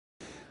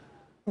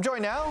I'm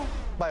joined now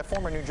by a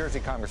former New Jersey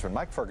Congressman,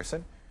 Mike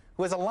Ferguson,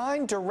 who has a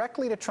line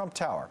directly to Trump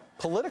Tower.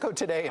 Politico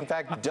today, in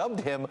fact, dubbed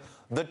him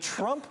the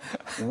Trump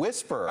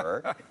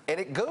Whisperer, and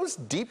it goes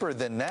deeper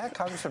than that.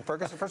 Congressman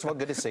Ferguson, first of all,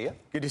 good to see you.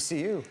 Good to see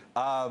you.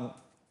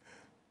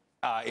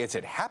 Is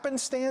it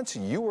happenstance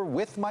you were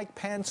with Mike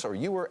Pence, or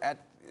you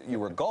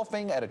were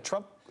golfing at a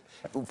Trump?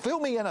 Fill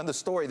me in on the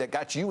story that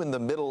got you in the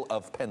middle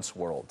of Pence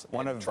world.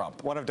 One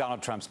of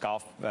Donald Trump's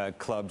golf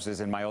clubs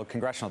is in my old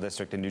congressional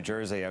district in New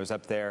Jersey. I was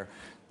up there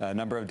a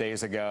number of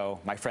days ago.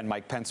 My friend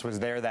Mike Pence was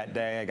there that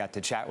day. I got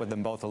to chat with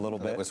them both a little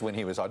bit. It was when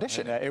he was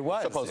auditioning. It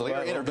was. Supposedly,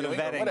 or interviewing,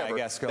 vetting, or whatever. I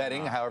guess.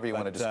 Vetting, however you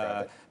want to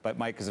describe it. But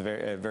Mike is a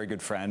very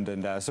good friend,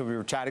 and so we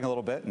were chatting a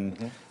little bit,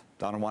 and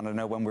Donald wanted to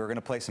know when we were going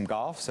to play some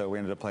golf, so we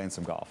ended up playing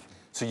some golf.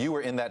 So you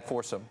were in that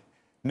foursome?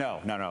 No.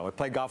 We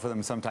played golf with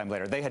them sometime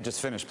later. They had just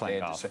finished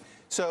playing golf.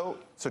 So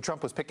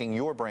Trump was picking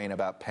your brain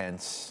about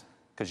Pence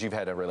because you've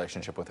had a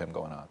relationship with him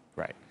going on.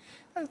 Right.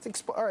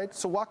 All right,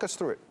 so walk us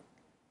through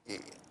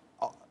it.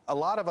 A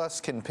lot of us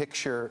can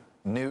picture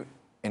Newt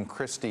and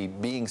Christie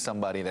being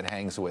somebody that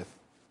hangs with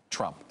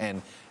Trump.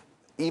 And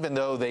even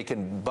though they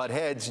can butt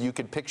heads, you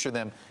could picture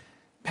them.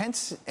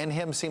 Pence and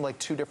him seem like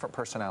two different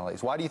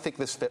personalities. Why do you think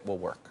this fit will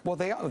work? Well,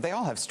 they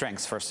all have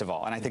strengths, first of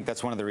all, and I think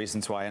that's one of the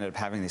reasons why I ended up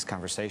having these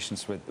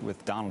conversations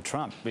with Donald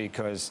Trump,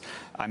 because,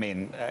 I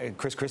mean,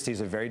 Chris Christie is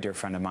a very dear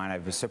friend of mine.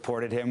 I've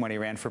supported him when he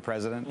ran for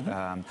president.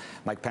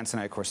 Mike Pence and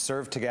I, of course,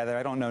 served together.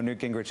 I don't know Newt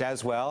Gingrich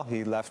as well.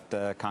 He left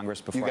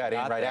Congress before I got in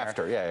right there.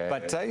 after, yeah.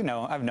 But, you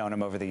know, I've known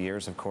him over the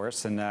years, of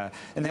course, and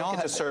they all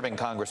have to serve in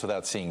Congress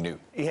without seeing Newt.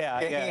 Yeah,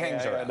 he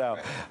hangs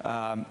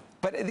around.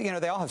 But, you know,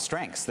 they all have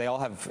strengths. They all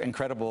have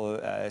incredible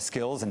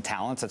skills and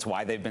talents. That's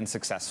why they've been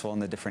successful in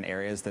the different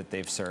areas that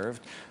they've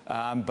served.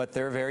 But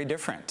they're very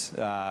different.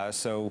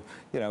 So,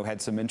 you know,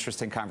 had some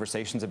interesting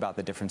conversations about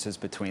the differences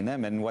between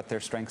them and what their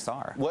strengths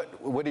are.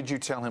 What did you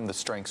tell him the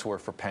strengths were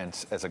for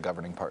Pence as a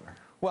governing partner?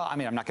 Well, I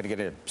mean, I'm not going to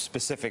get into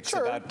specifics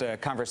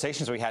about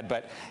conversations we had,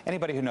 but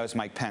anybody who knows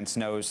Mike Pence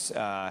knows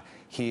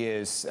he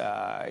is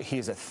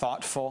a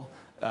thoughtful,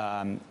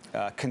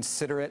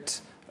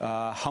 considerate,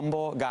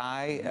 humble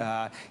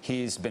guy.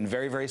 He's been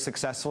very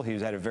successful.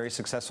 He's had a very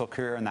successful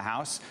career in the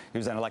House. He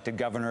was an elected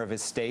governor of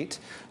his state.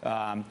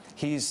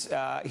 He's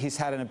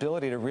had an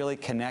ability to really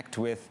connect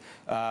with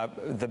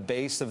the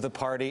base of the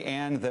party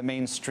and the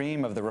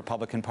mainstream of the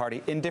Republican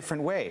Party in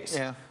different ways.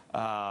 Yeah.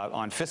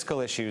 On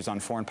fiscal issues, on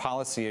foreign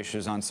policy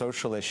issues, on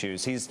social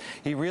issues.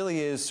 He really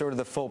is sort of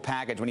the full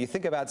package. When you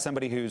think about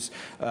somebody who's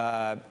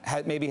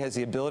maybe has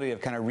the ability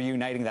of kind of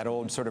reuniting that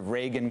old sort of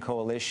Reagan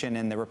coalition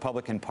in the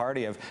Republican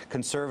Party of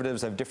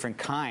conservatives of different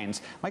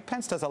kinds, Mike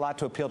Pence does a lot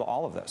to appeal to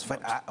all of those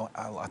folks. But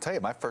I'll tell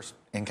you, my first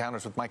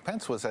encounters with Mike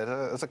Pence was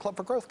as a Club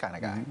for Growth kind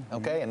of guy.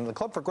 Okay, and the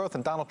Club for Growth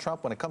and Donald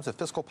Trump, when it comes to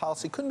fiscal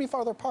policy, couldn't be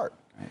farther apart.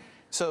 Right.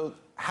 So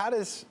how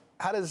does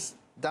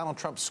Donald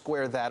Trump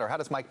square that, or how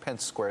does Mike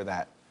Pence square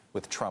that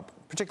with Trump,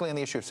 particularly on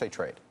the issue of, say,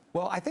 trade?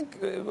 Well, I think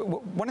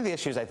one of the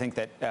issues I think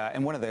that,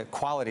 and one of the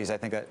qualities I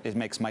think that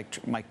makes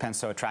Mike Pence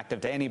so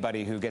attractive to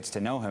anybody who gets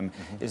to know him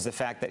is the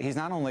fact that he's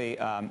not only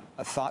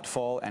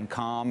thoughtful and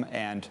calm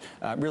and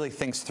really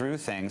thinks through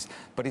things,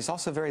 but he's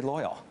also very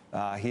loyal.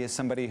 He is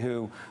somebody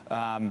who,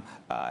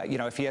 you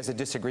know, if he has a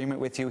disagreement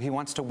with you, he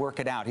wants to work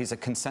it out. He's a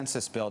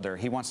consensus builder.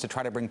 He wants to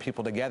try to bring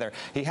people together.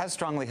 He has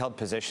strongly held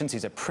positions.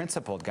 He's a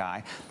principled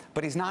guy,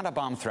 but he's not a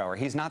bomb thrower.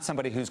 He's not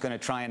somebody who's going to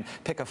try and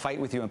pick a fight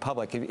with you in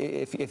public.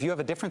 If you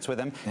have a difference with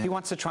him, he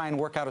wants to try and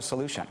work out a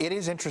solution. It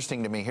is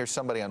interesting to me. Here's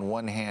somebody on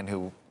one hand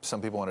who some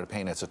people wanted to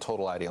paint as a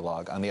total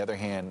ideologue. On the other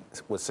hand,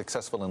 was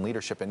successful in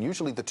leadership, and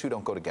usually the two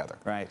don't go together.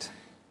 Right.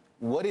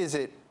 What is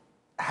it?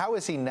 How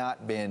has he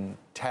not been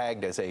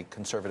tagged as a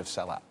conservative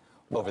sellout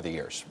over the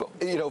years?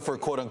 You know, for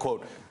quote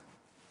unquote,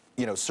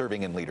 you know,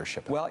 serving in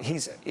leadership. Well,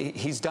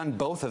 he's done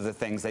both of the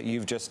things that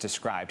you've just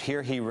described.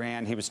 Here he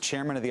was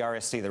chairman of the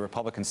RSC, the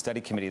Republican Study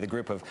Committee, the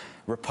group of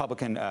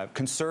Republican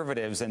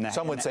conservatives in the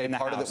Some would say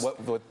part House.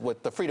 of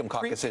what the Freedom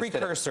Caucus is.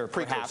 Precursor,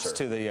 perhaps,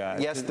 to the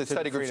yes, the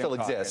study group still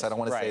exists. I don't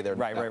want to say they're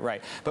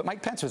right. But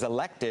Mike Pence was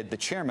elected the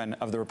chairman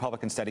of the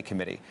Republican Study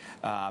Committee,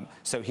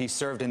 so he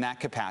served in that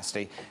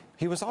capacity.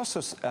 He was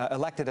also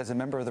elected as a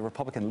member of the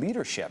Republican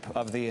leadership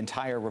of the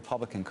entire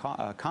Republican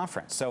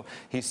conference. So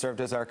he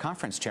served as our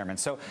conference chairman.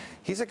 So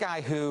he's a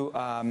guy who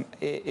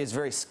is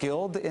very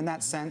skilled in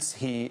that sense.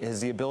 He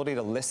has the ability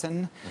to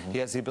listen. He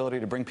has the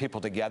ability to bring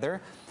people together.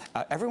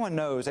 Everyone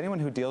knows, anyone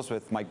who deals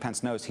with Mike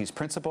Pence knows he's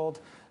principled,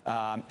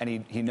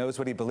 and he knows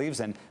what he believes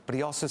in, but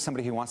he also is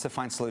somebody who wants to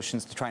find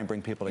solutions to try and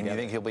bring people together. And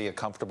you think he'll be a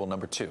comfortable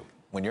number two?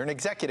 When you're an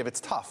executive,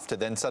 it's tough to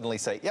then suddenly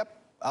say, yep,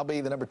 I'll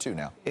be the number two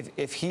now.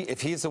 If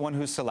he's the one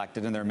who's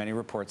selected, and there are many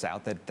reports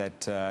out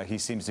that he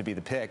seems to be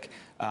the pick,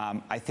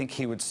 I think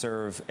he would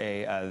serve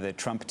the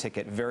Trump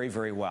ticket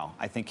very well.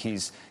 I think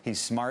he's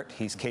smart,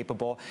 he's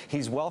capable,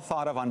 he's well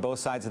thought of on both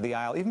sides of the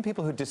aisle. Even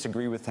people who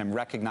disagree with him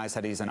recognize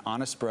that he's an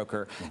honest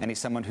broker, and he's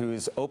someone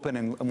who's open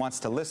and wants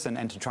to listen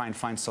and to try and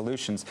find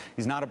solutions.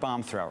 He's not a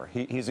bomb thrower.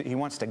 He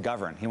wants to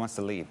govern. He wants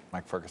to lead.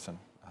 Mike Ferguson,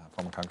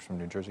 former Congressman from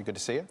New Jersey. Good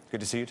to see you.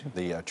 Good to see you too.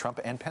 The Trump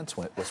and Pence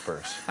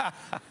whisperers.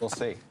 We'll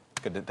see.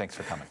 Good. Thanks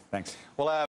for coming. Thanks. Well.